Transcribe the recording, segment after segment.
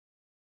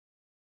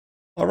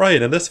All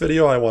right, in this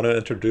video, I want to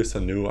introduce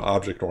a new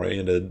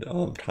object-oriented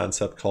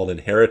concept called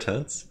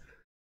inheritance.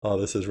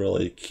 This is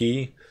really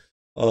key.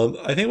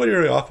 I think what you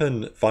really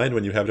often find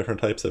when you have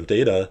different types of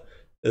data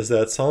is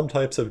that some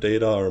types of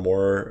data are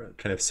more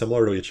kind of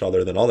similar to each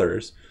other than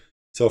others.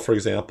 So for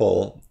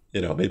example,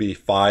 maybe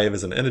 5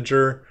 is an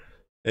integer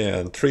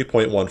and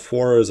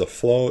 3.14 is a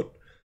float.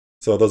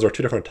 So those are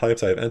two different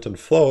types. I have int and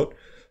float.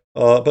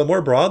 But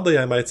more broadly,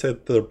 I might say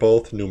that they're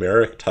both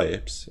numeric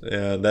types,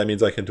 and that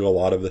means I can do a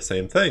lot of the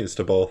same things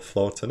to both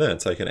floats and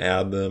ints. I can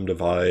add them,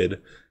 divide,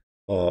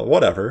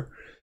 whatever.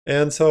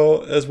 And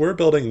so as we're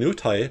building new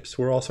types,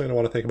 we're also going to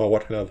want to think about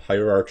what kind of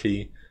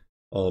hierarchy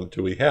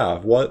do we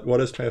have? What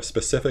is kind of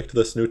specific to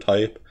this new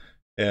type,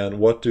 and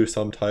what do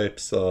some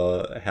types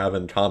have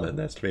in common?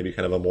 That's maybe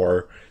kind of a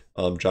more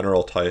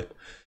general type.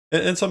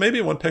 And so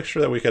maybe one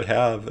picture that we could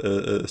have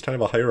is kind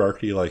of a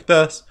hierarchy like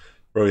this,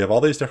 where we have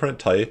all these different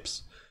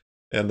types.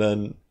 And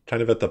then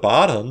kind of at the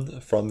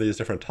bottom from these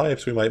different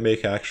types, we might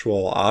make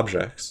actual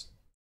objects,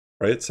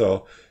 right?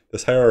 So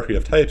this hierarchy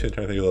of types, you can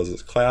kind of think of those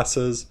as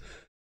classes.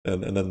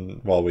 And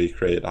then, well, we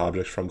create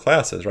objects from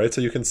classes, right?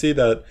 So you can see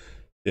that,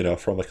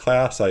 from a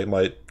class, I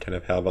might kind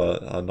of have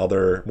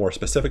another more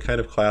specific kind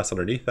of class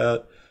underneath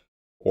that,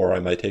 or I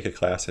might take a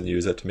class and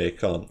use it to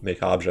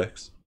make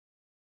objects.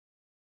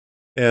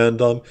 And,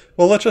 well,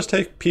 let's just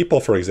take people,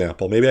 for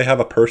example. Maybe I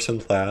have a person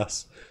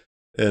class.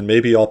 And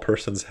maybe all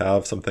persons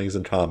have some things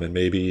in common.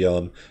 Maybe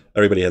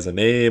everybody has a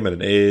name and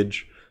an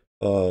age.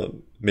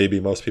 Maybe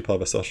most people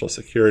have a social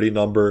security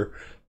number.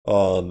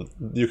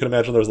 You can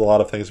imagine there's a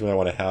lot of things we might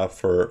want to have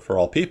for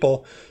all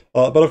people.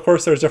 But of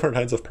course, there's different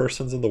kinds of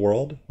persons in the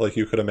world. Like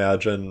you could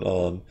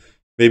imagine,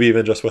 maybe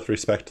even just with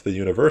respect to the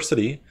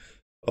university,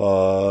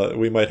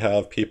 we might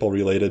have people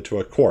related to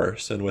a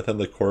course. And within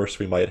the course,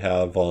 we might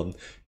have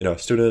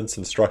students,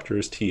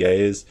 instructors,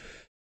 TAs.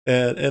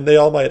 And they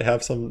all might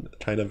have some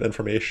kind of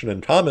information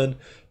in common,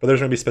 but there's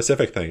going to be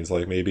specific things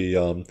like maybe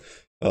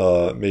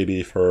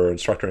for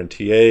instructor and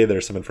TA,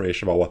 there's some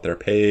information about what they're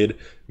paid.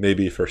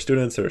 Maybe for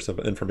students, there's some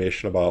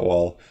information about,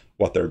 well,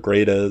 what their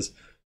grade is,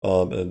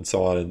 and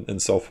so on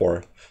and so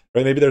forth.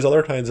 Right? Maybe there's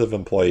other kinds of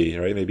employee,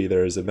 right? Maybe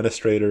there's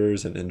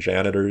administrators and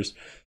janitors.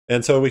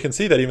 And so we can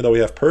see that even though we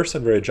have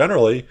person very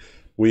generally,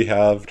 we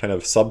have kind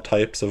of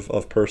subtypes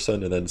of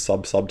person and then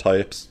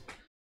subtypes.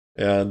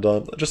 And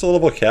just a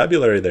little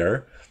vocabulary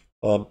there.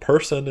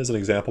 Person is an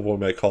example of what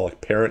we might call a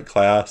parent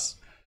class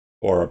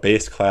or a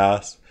base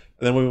class.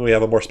 And then when we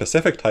have a more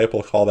specific type,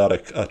 we'll call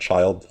that a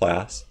child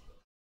class.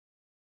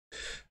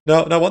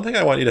 Now, one thing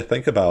I want you to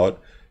think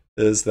about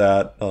is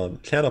that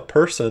can a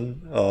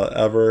person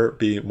ever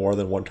be more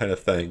than one kind of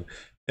thing?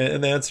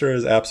 And the answer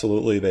is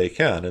absolutely they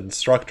can. An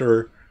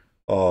instructor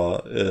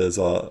is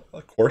a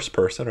course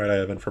person, right? I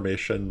have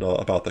information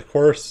about the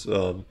course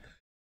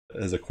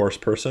as a course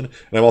person.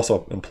 And I'm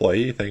also an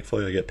employee.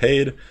 Thankfully, I get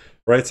paid.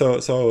 Right,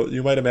 so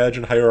you might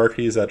imagine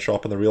hierarchies that show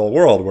up in the real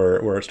world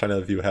where it's kind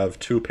of you have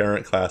two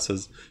parent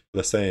classes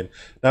the same.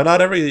 Now,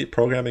 not every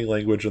programming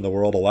language in the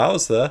world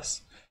allows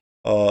this,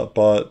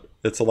 but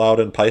it's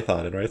allowed in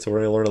Python, right? So we're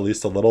going to learn at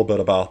least a little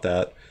bit about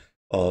that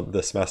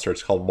this semester.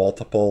 It's called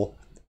multiple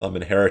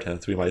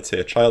inheritance. We might say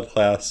a child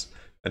class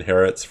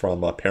inherits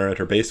from a parent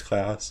or base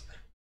class.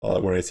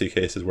 We're going to see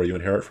cases where you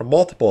inherit from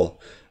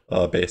multiple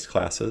base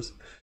classes.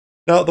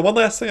 Now, the one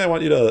last thing I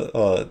want you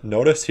to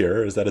notice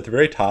here is that at the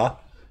very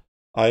top,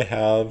 I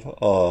have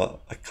a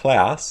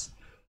class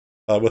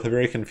with a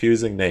very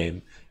confusing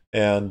name,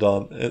 and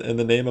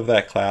the name of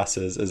that class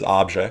is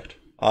object.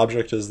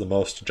 Object is the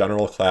most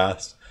general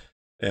class,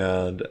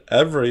 and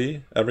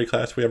every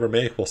class we ever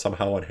make will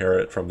somehow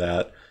inherit from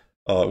that,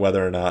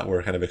 whether or not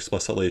we're kind of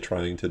explicitly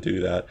trying to do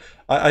that.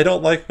 I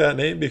don't like that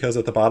name because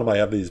at the bottom I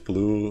have these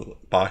blue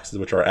boxes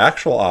which are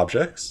actual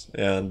objects,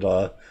 and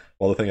well,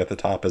 the thing at the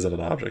top isn't an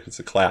object, it's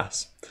a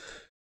class.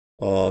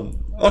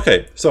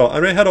 Okay, so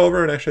I'm going to head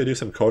over and actually do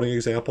some coding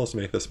examples to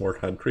make this more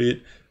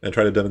concrete and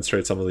try to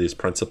demonstrate some of these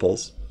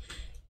principles.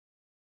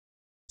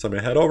 So I'm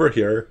going to head over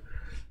here,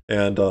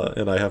 and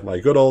I have my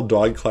good old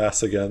dog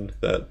class again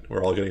that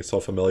we're all getting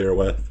so familiar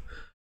with.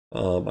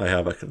 I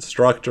have a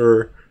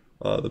constructor,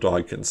 the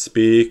dog can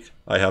speak.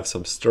 I have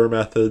some stir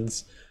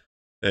methods,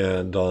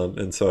 and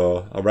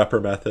so a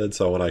repr method.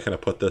 So when I kind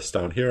of put this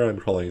down here, I'm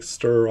calling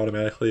stir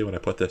automatically. When I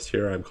put this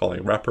here, I'm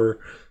calling repr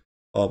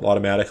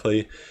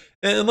automatically.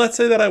 And let's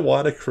say that I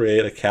want to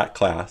create a cat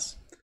class.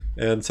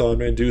 And so I'm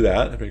going to do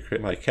that. I'm going to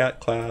create my cat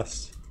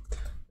class.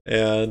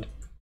 And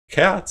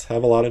cats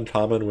have a lot in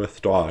common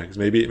with dogs.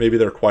 Maybe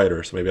they're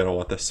quieter, so maybe I don't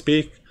want to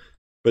speak.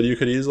 But you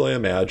could easily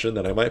imagine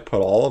that I might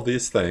put all of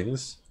these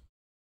things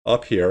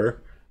up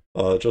here,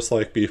 just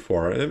like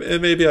before.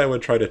 And maybe I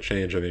would try to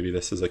change it. Maybe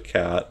this is a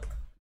cat,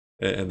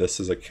 and this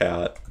is a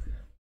cat.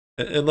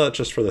 And let's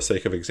just for the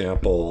sake of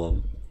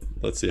example,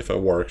 let's see if it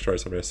works, right?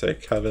 So I'm going to say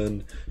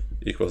Kevin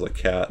equals a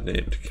cat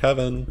named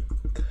Kevin,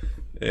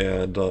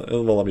 and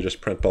well, let me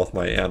just print both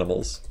my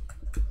animals,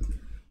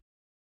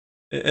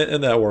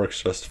 and that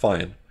works just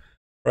fine,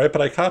 right?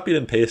 But I copied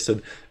and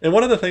pasted, and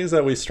one of the things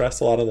that we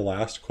stressed a lot in the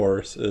last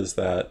course is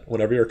that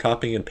whenever you're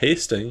copying and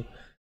pasting,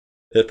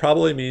 it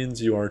probably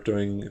means you aren't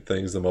doing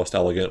things the most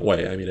elegant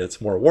way. I mean,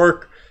 it's more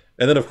work.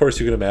 And then, of course,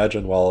 you can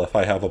imagine, well, if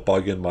I have a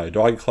bug in my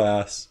dog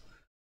class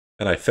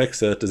and I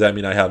fix it, does that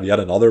mean I have yet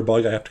another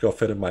bug I have to go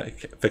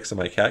fix in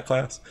my cat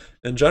class?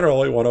 In general,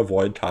 we want to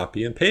avoid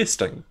copy and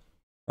pasting.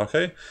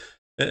 Okay?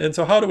 And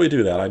so how do we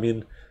do that? I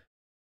mean,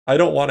 I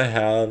don't want to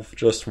have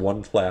just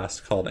one class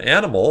called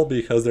animal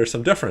because there's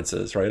some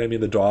differences, right? I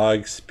mean, the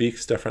dog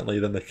speaks differently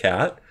than the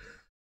cat,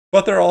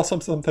 but there are also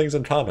some things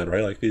in common,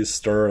 right? Like these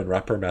stir and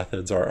repr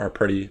methods are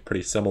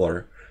pretty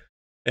similar.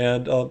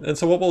 And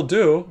so what we'll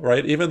do,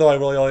 right, even though I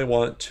really only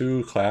want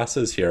two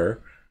classes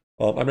here,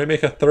 I'm going to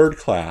make a third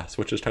class,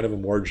 which is kind of a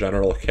more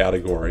general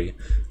category.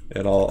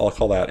 And I'll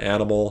call that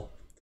animal.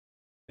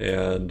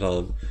 And,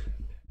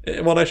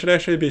 well, I should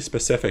actually be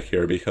specific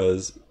here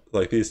because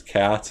like these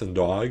cats and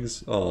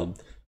dogs,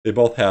 they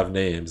both have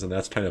names, and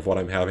that's kind of what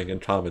I'm having in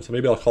common. So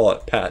maybe I'll call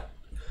it pet.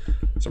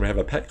 So I'm going to have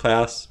a pet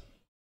class.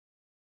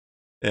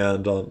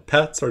 And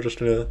pets are just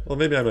going to, well,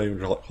 maybe I'm not even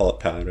going to call it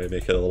pet. I'm going to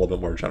make it a little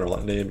bit more general,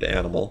 named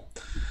animal.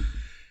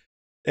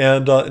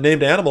 And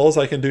named animals,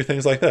 I can do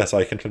things like this.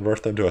 I can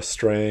convert them to a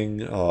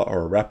string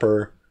or a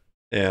repr.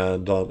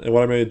 And what I'm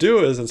going to do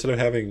is, instead of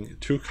having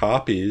two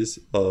copies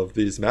of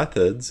these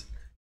methods,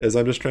 is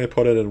I'm just trying to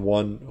put it in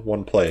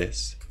one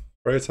place.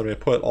 Right, so I'm going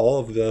to put all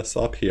of this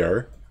up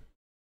here,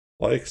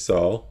 like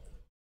so.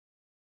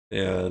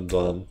 And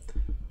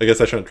I guess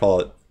I shouldn't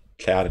call it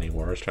cat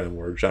anymore. I was trying to be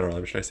more general.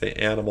 I'm just trying to say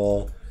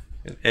animal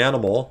and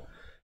animal.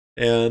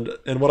 And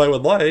what I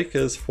would like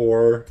is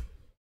for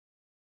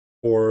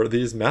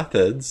these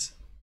methods,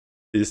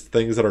 these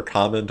things that are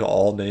common to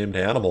all named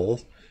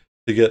animals,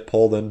 to get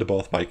pulled into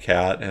both my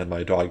cat and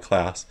my dog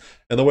class.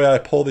 And the way I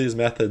pull these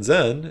methods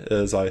in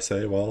is I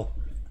say, well,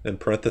 in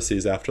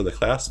parentheses after the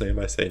class name,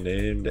 I say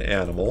named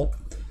animal.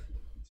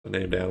 So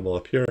named animal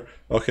up here.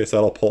 Okay, so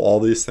that'll pull all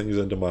these things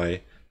into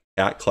my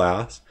cat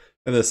class.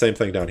 And the same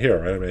thing down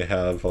here, right? I may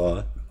have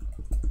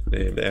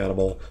named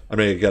animal. I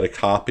may get a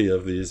copy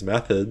of these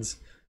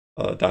methods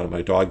down in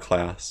my dog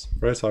class,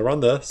 right? So I run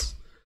this,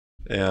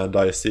 and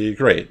I see,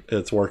 great,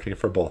 it's working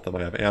for both of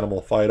them. I have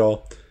animal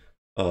Fido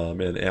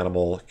and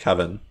animal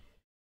Kevin.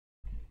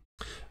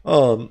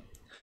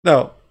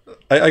 Now,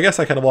 I guess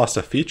I kind of lost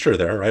a feature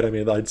there, right? I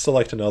mean, I'd still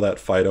like to know that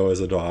Fido is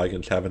a dog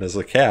and Kevin is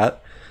a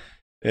cat.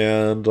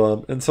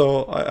 And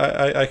so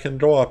I can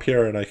go up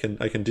here and I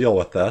can deal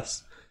with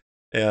this.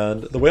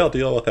 And the way I'll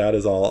deal with that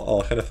is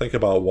I'll kind of think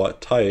about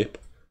what type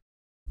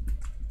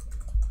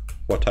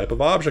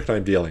of object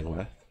I'm dealing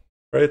with,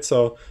 right?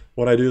 So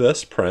when I do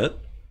this print,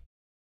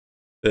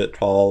 it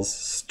calls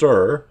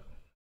stir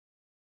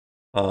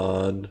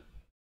on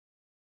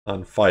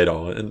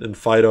Fido, and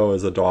Fido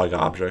is a dog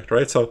object,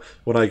 right? So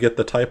when I get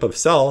the type of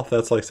self,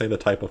 that's like saying the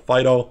type of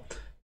Fido,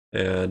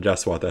 and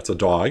guess what? That's a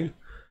dog.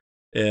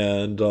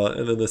 And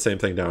then the same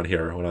thing down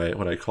here.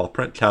 When I call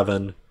print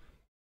Kevin,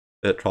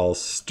 it calls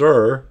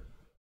stir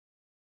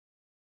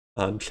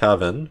on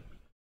Kevin,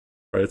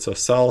 right? So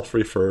self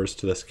refers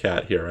to this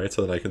cat here, right?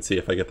 So then I can see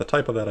if I get the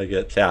type of that, I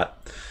get cat.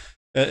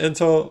 And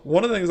so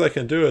one of the things I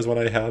can do is when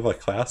I have a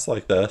class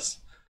like this,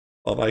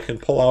 I can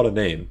pull out a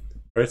name,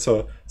 right?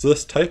 So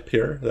this type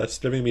here, that's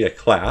giving me a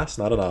class,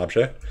 not an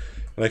object.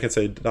 And I can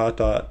say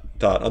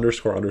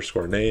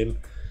 __ name,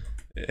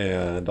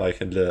 and I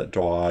can get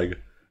dog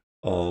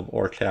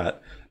or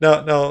cat.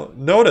 Now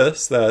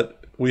notice that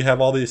we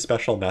have all these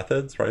special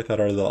methods, right?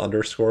 That are the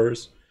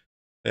underscores,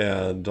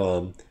 and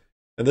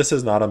this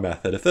is not a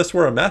method. If this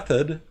were a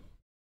method,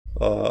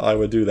 I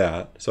would do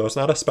that. So it's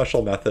not a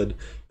special method.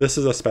 This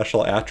is a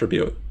special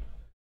attribute,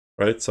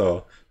 right?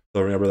 So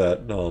remember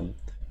that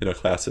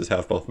classes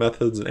have both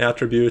methods and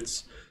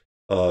attributes.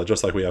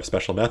 Just like we have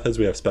special methods,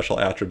 we have special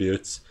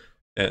attributes,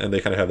 and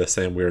they kind of have the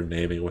same weird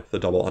naming with the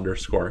double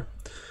underscore.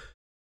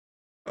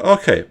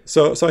 Okay,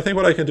 so I think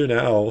what I can do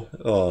now,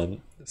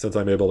 since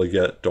I'm able to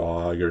get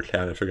dog or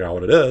cat and figure out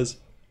what it is,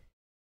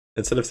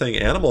 instead of saying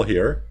animal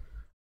here,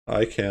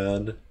 I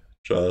can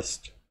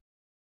just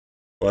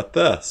put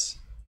this,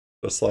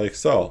 just like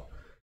so,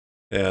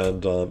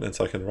 and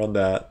so I can run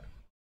that,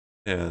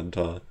 and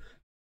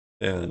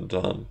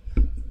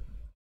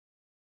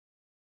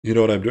you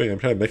know what I'm doing? I'm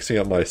kind of mixing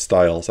up my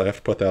styles. I have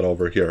to put that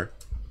over here.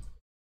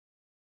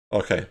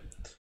 Okay.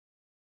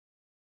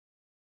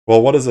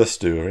 Well, what does this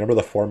do? Remember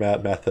the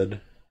format method?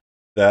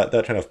 That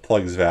kind of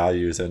plugs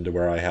values into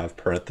where I have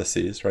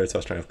parentheses, right? So I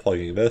was kind of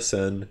plugging this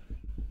in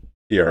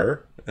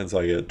here, and so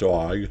I get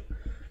dog,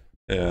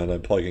 and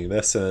I'm plugging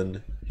this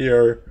in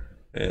here,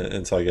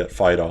 and so I get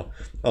Fido.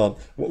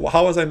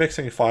 How was I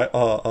mixing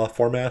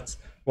formats?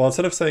 Well,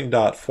 instead of saying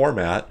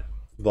 .format,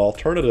 the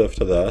alternative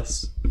to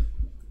this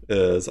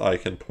is I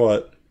can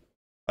put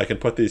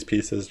these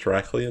pieces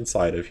directly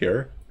inside of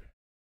here,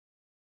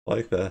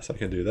 like this. I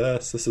can do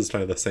this. This is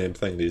kind of the same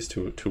thing, these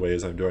two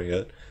ways I'm doing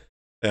it.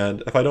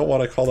 And if I don't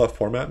want to call that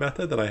format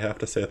method, then I have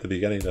to say at the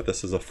beginning that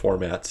this is a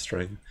format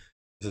string.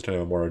 This is kind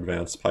of a more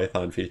advanced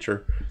Python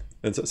feature.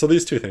 And so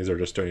these two things are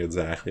just doing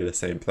exactly the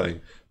same thing.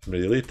 I'm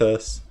going to delete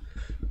this,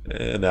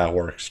 and that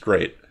works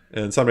great.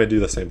 And so I'm going to do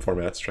the same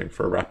format string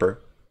for repr.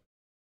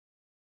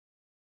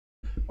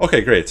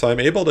 Okay, great. So I'm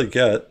able to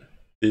get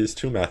these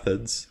two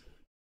methods.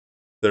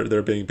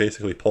 They're being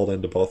basically pulled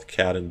into both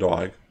cat and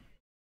dog.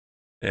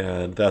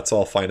 And that's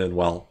all fine and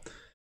well.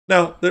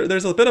 Now,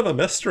 there's a bit of a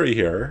mystery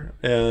here,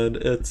 and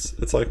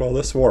it's like, well,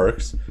 this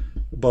works,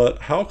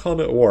 but how come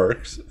it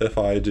works if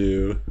I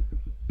do,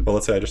 well,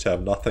 let's say I just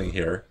have nothing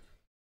here.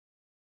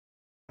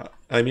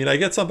 I mean, I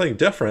get something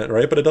different,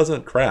 right? But it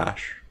doesn't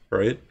crash,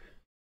 right?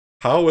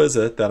 How is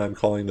it that I'm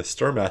calling the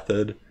stir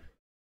method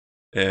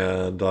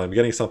and I'm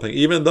getting something,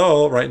 even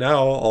though right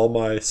now all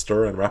my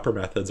stir and repr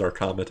methods are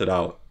commented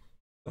out?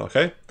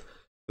 Okay,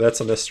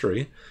 that's a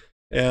mystery.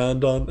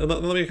 And let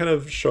me kind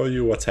of show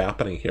you what's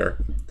happening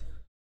here.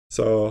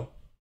 So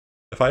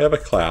if I have a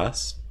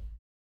class,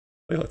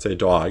 like let's say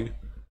dog,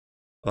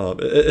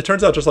 it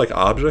turns out just like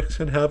objects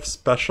can have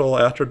special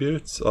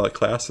attributes,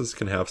 classes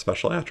can have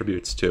special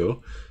attributes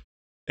too.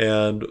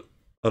 And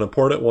an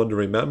important one to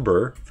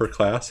remember for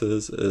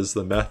classes is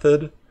the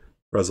method,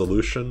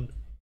 resolution,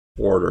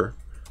 order.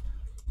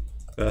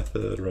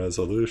 Method,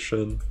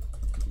 resolution,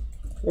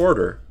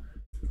 order.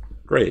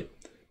 Great.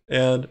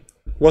 And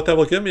what that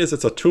will give me is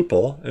it's a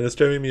tuple, and it's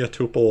giving me a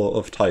tuple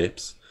of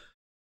types.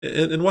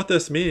 And what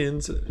this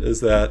means is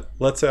that,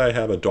 let's say I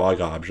have a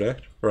dog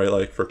object, right,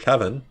 like for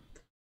Kevin,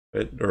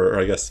 right? Or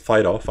I guess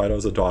Fido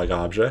is a dog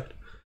object.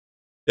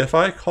 If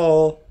I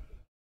call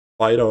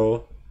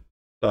Fido.speak,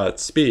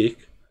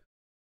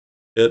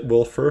 it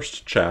will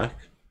first check,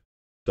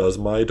 does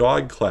my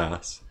dog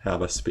class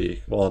have a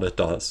speak? Well, and it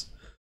does.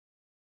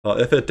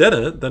 If it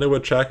didn't, then it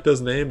would check, does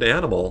named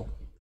animal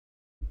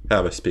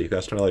have a speak?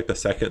 That's kind of like the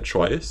second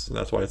choice, and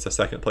that's why it's the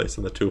second place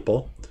in the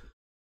tuple.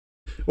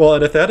 Well,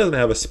 and if that doesn't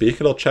have a speak,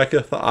 it'll check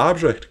if the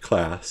object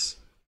class,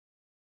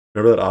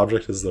 remember that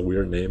object is the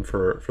weird name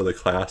for the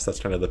class that's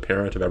kind of the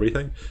parent of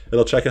everything?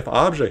 It'll check if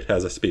object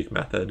has a speak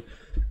method.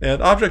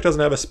 And object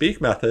doesn't have a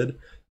speak method,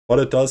 but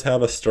it does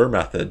have a stir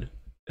method.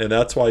 And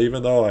that's why,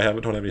 even though I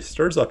don't have any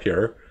stirs up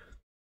here,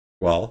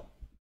 well,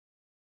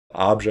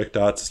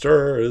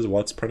 object.stir is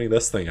what's printing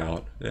this thing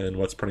out, and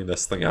what's printing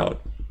this thing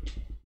out.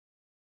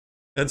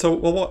 And so,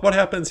 well, what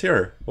happens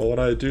here? Well, when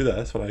I do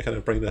this, when I kind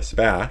of bring this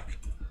back,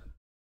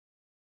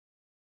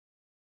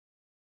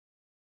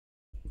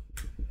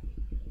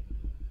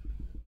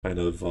 kind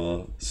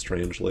of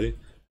strangely,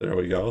 there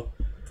we go.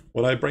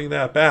 When I bring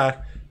that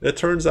back, it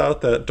turns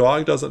out that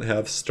dog doesn't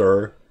have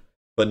stir,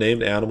 but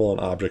named animal and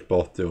object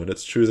both do, and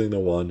it's choosing the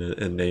one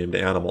in named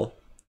animal.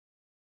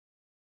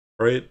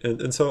 Right?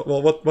 And so,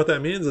 well, what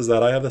that means is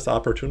that I have this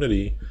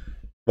opportunity.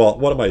 Well,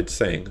 what am I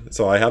saying?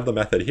 So I have the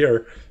method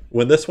here.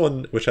 When this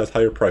one, which has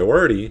higher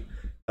priority,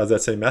 has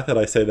that same method,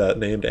 I say that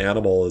named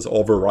animal is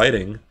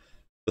overriding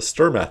the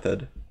stir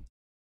method.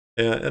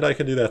 And I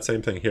can do that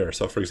same thing here.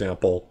 So for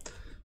example,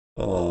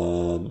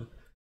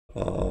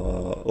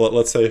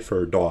 let's say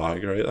for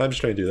dog, right? I'm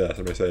just going to do this.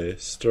 I'm going to say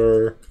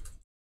stir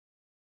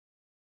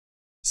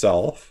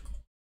self.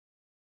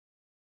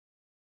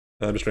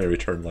 And I'm just going to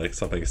return like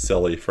something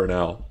silly for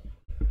now.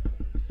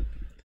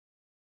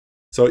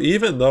 So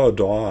even though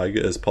dog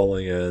is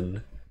pulling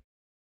in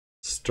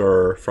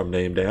stir from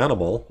named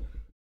animal,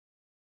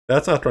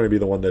 that's not going to be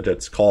the one that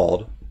gets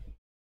called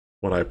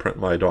when I print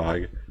my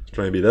dog. It's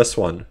going to be this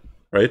one,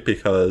 right?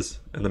 Because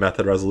in the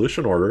method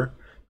resolution order,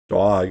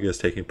 dog is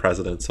taking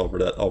precedence over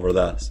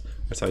this.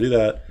 So I do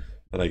that,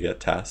 and I get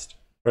test,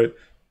 right?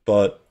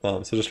 But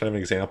so just kind of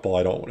an example,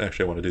 I don't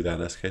actually want to do that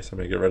in this case. I'm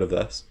going to get rid of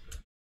this.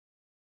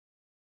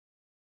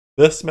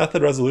 This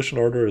method resolution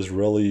order is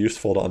really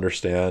useful to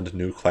understand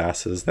new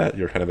classes that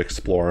you're kind of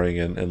exploring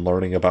and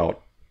learning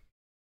about.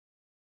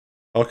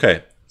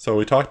 Okay, so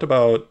we talked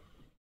about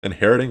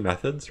inheriting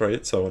methods,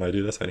 right? So when I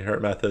do this, I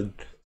inherit method.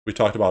 We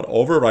talked about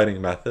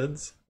overriding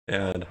methods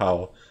and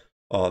how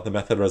the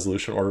method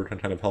resolution order can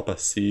kind of help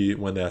us see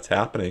when that's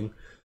happening.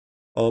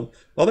 The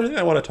other thing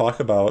I want to talk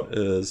about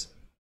is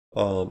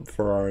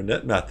for our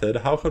init method,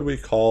 how could we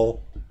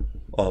call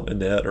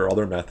init or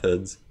other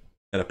methods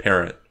and a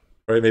parent?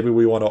 Right? Maybe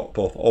we want to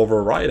both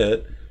override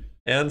it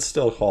and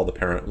still call the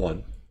parent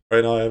one.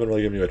 Right now, I haven't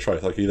really given you a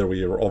choice. Like either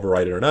we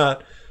override it or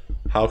not.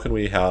 How can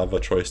we have a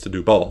choice to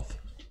do both?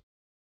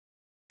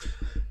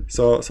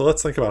 So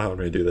let's think about how I'm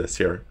going to do this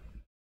here.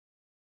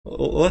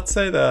 Let's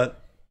say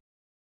that,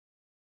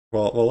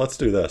 well, let's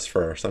do this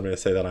first. I'm going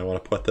to say that I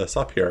want to put this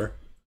up here.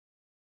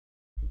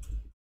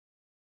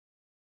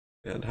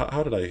 And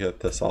how did I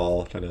get this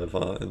all kind of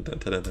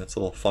indented in? It's a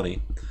little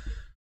funny.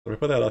 So we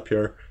put that up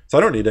here. So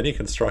I don't need any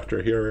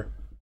constructor here.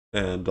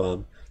 And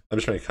I'm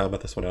just going to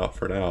comment this one out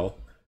for now.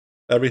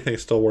 Everything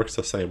still works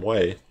the same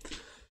way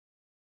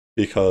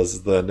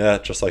because the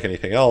net, just like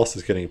anything else,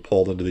 is getting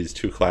pulled into these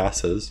two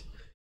classes.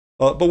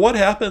 But what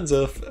happens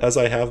if, as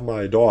I have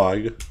my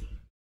dog,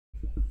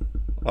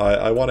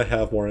 I want to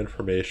have more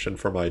information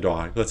for my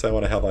dog? Let's say I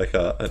want to have like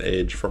an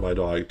age for my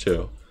dog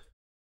too.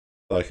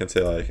 So I can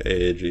say like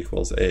age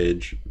equals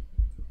age.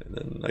 And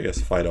then I guess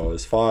Fido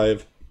is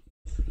 5.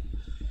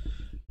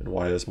 And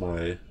why is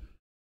my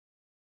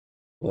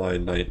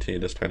line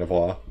 19 just kind of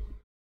off?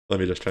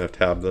 Let me just kind of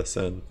tab this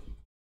in.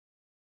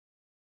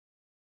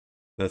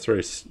 That's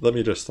very, let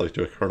me just like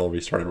do a kernel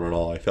restart and run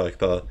all. I feel like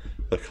the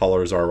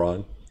colors are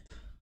wrong.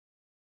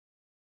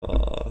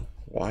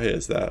 Why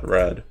is that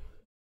red?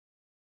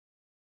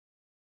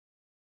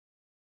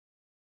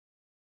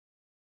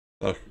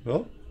 Oh,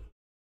 well,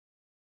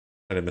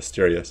 kind of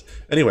mysterious.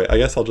 Anyway, I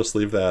guess I'll just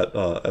leave that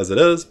as it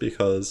is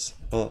because,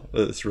 well,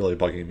 it's really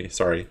bugging me.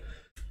 Sorry.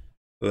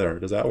 There,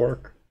 does that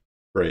work?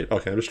 Great.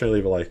 Okay, I'm just gonna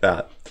leave it like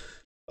that.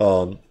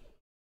 Um,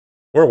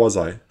 where was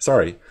I?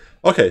 Sorry.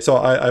 Okay, so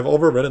I've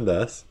overridden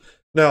this.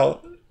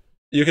 Now,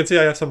 you can see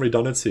I have some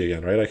redundancy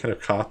again, right? I kind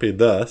of copied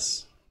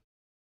this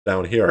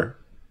down here.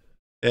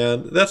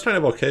 And that's kind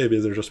of okay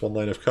because there's just one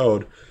line of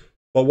code.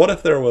 But what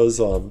if there was,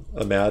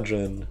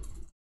 imagine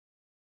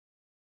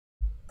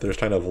there's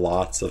kind of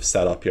lots of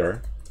setup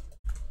here,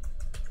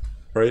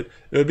 right?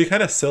 It would be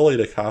kind of silly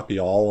to copy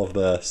all of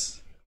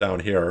this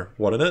down here,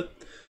 wouldn't it?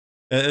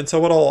 And so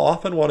what I'll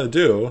often want to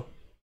do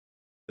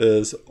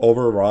is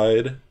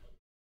override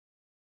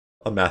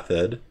a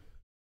method,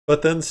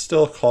 but then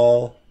still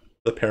call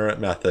the parent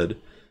method.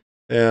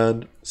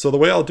 And so the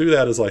way I'll do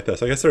that is like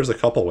this. I guess there's a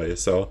couple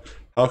ways. So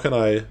how can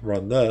I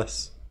run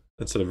this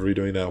instead of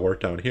redoing that work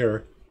down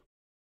here?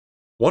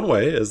 One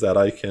way is that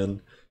I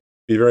can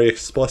be very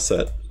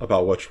explicit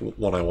about which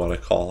one I want to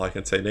call. I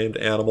can say named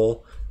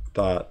animal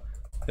dot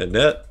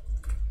init.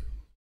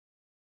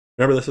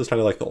 Remember, this is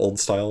kind of like the old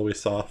style we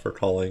saw for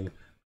calling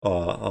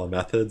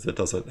methods. It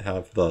doesn't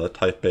have the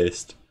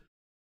type-based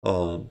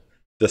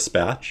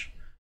dispatch.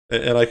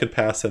 And I could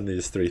pass in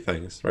these three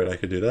things, right? I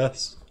could do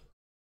this.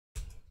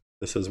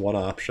 This is one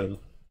option.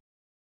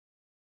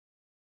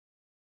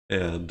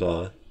 And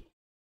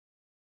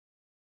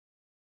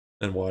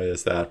why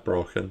is that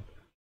broken?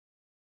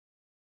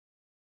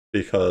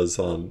 Because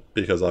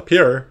up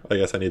here, I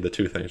guess I need the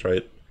two things,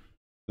 right?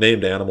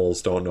 Named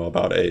animals don't know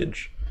about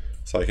age.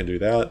 So I can do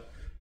that.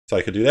 So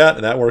I could do that,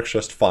 and that works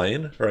just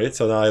fine, right?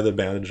 So now I have the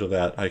advantage of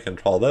that. I can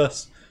call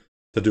this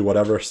to do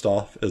whatever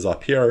stuff is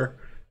up here,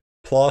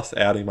 plus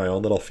adding my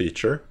own little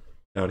feature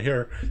down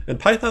here. In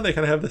Python, they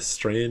kind of have this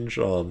strange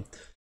kind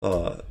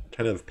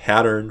of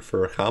pattern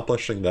for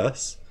accomplishing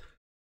this.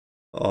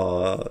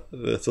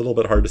 It's a little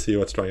bit hard to see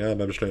what's going on.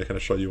 I'm just going to kind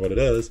of show you what it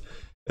is.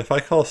 If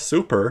I call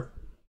super,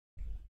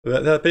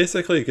 that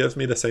basically gives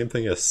me the same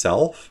thing as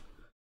self,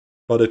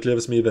 but it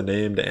gives me the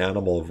named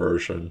animal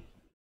version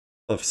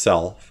of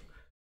self.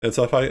 And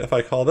so if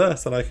I call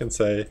this, then I can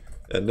say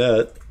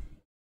init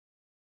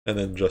and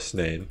then just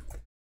name.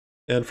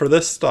 And for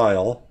this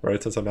style,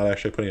 right, since I'm not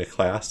actually putting a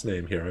class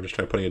name here, I'm just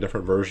trying to putting a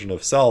different version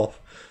of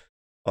self,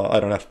 I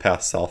don't have to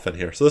pass self in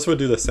here. So this would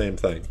do the same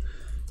thing.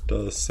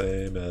 Does the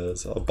same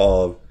as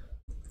above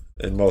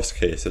in most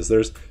cases.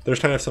 There's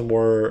kind of some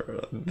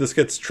more, this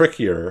gets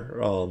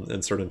trickier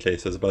in certain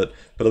cases, but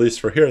at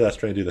least for here, that's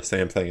trying to do the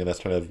same thing, and that's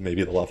kind of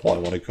maybe the level I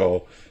want to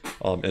go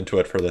into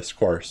it for this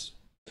course.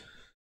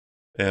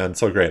 And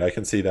so great, I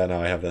can see that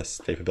now I have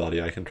this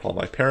capability. I can call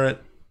my parent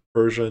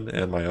version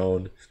and my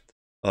own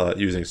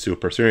using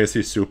super. So you're going to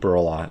see super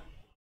a lot.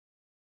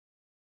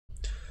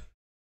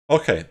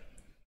 Okay,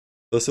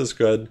 this is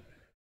good.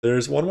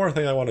 There's one more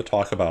thing I want to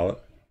talk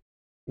about,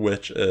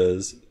 which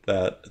is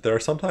that there are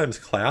sometimes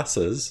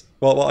classes.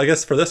 Well, I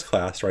guess for this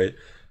class, right,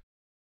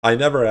 I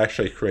never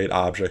actually create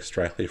objects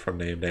directly from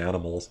named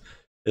animals.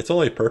 Its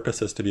only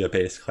purpose is to be a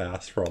base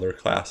class for other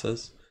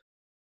classes.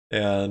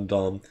 And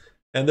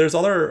there's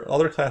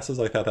other classes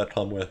like that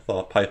come with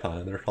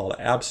Python. They're called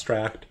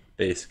abstract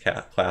base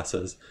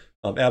classes.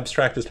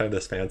 Abstract is kind of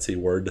this fancy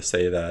word to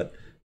say that,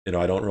 you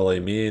know, I don't really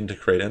mean to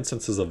create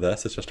instances of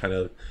this. It's just kind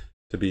of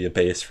to be a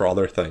base for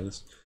other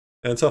things.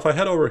 And so if I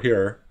head over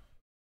here,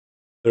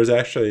 there's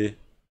actually,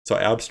 so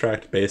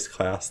abstract base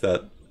class,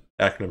 that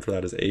acronym for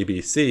that is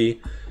ABC.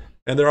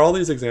 And there are all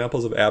these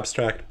examples of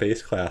abstract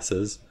base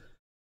classes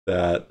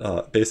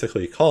that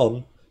basically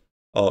come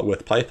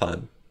with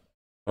Python.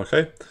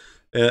 Okay?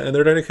 And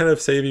they're going to kind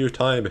of save you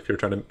time if you're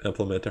trying to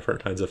implement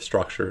different kinds of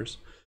structures.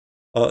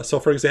 So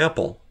for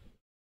example,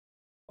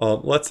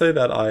 let's say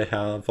that I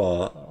have,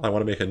 I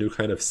want to make a new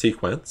kind of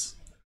sequence.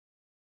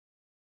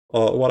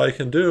 What I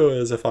can do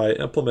is if I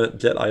implement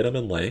get item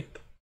in length,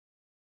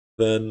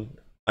 then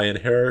I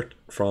inherit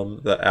from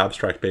the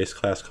abstract base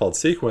class called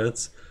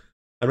sequence.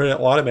 I'm going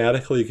to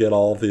automatically get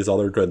all of these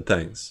other good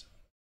things.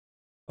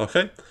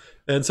 Okay?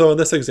 And so in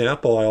this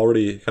example, I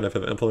already kind of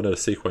have implemented a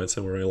sequence,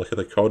 and we're going to look at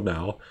the code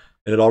now.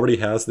 And it already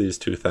has these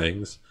two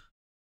things,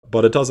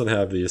 but it doesn't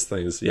have these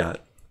things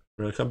yet.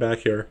 We're going to come back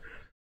here.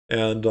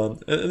 And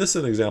this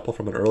is an example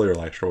from an earlier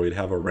lecture where we'd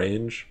have a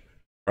range.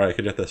 Or I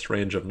could get this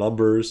range of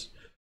numbers,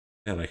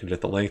 and I can get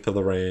the length of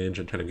the range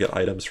and kind of get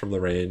items from the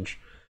range.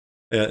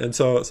 And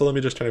so let me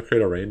just kind of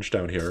create a range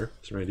down here.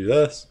 So I'm going to do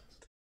this.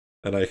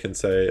 And I can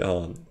say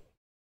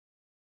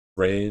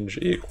range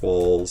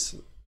equals,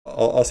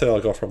 I'll say I'll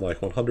go from like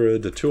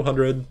 100 to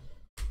 200.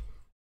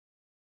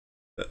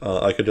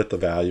 I could get the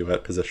value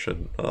at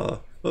position.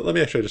 Let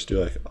me actually just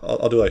do like,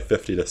 I'll do like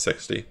 50 to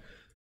 60.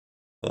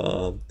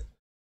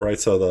 Right,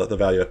 so the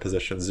value at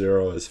position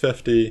 0 is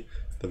 50,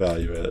 the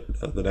value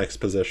at the next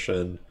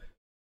position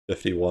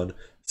 51,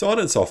 so on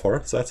and so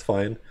forth. So that's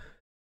fine.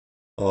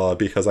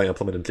 because I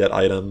implemented get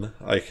item.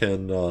 I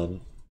can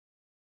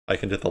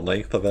get the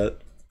length of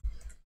it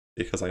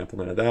because I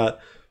implemented that.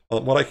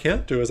 What I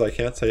can't do is I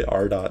can't say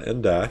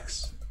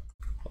r.index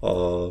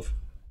of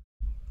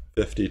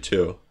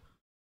 52.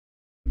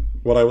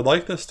 What I would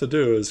like this to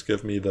do is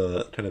give me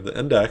the kind of the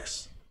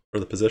index or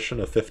the position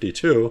of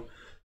 52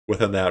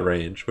 within that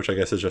range, which I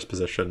guess is just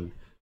position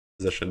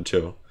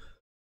 2.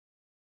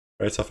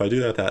 Right, so if I do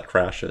that, that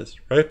crashes,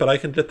 right? But I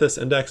can get this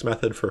index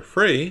method for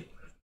free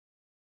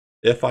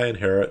if I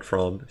inherit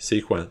from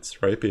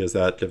sequence, right? Because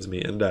that gives me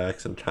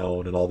index and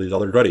count and all these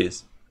other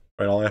goodies,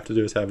 right? All I have to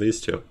do is have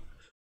these two.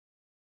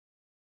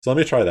 So let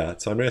me try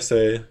that. So I'm going to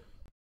say,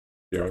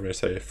 here, I'm going to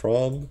say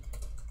from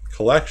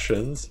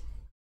collections,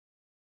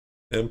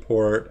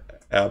 import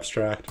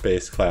abstract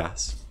base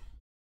class.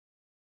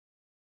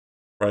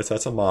 Right, so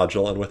that's a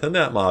module, and within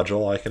that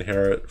module, I can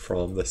inherit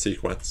from the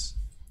sequence.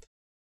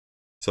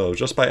 So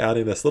just by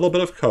adding this little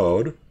bit of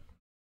code,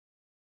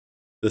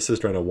 this is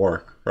going to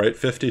work, right?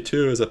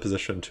 52 is a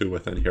position 2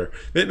 within here.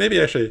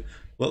 Maybe actually,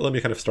 let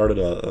me kind of start at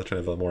a kind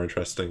of a more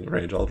interesting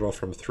range. I'll draw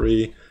from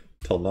 3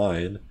 till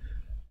 9,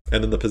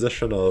 and in the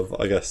position of,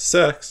 I guess,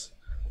 6,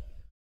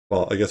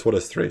 well, I guess what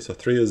is 3? So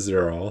 3 is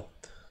 0.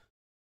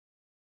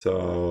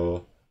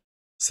 So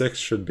 6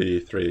 should be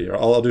 3, or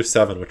I'll do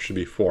 7, which should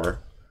be 4.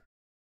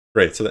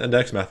 Great, so the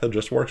index method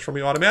just works for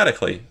me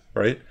automatically,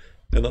 right?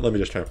 And let me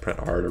just try to print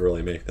R to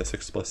really make this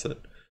explicit.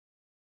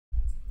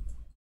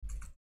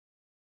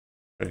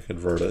 And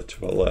convert it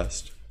to a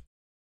list.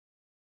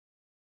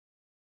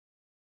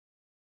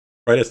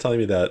 Right, it's telling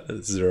me that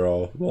it's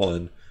 0,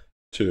 1,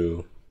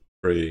 2,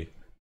 3,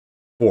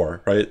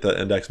 4, right? The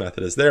index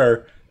method is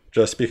there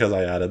just because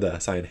I added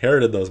this. I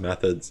inherited those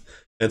methods.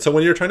 And so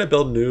when you're trying to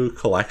build new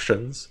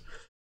collections,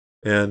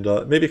 and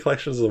maybe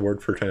collections is a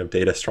word for kind of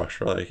data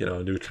structure, like,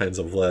 new kinds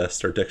of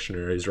lists or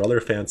dictionaries or other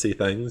fancy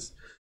things,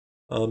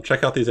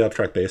 check out these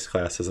abstract base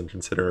classes and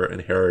consider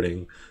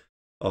inheriting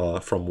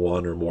from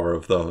one or more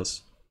of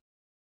those.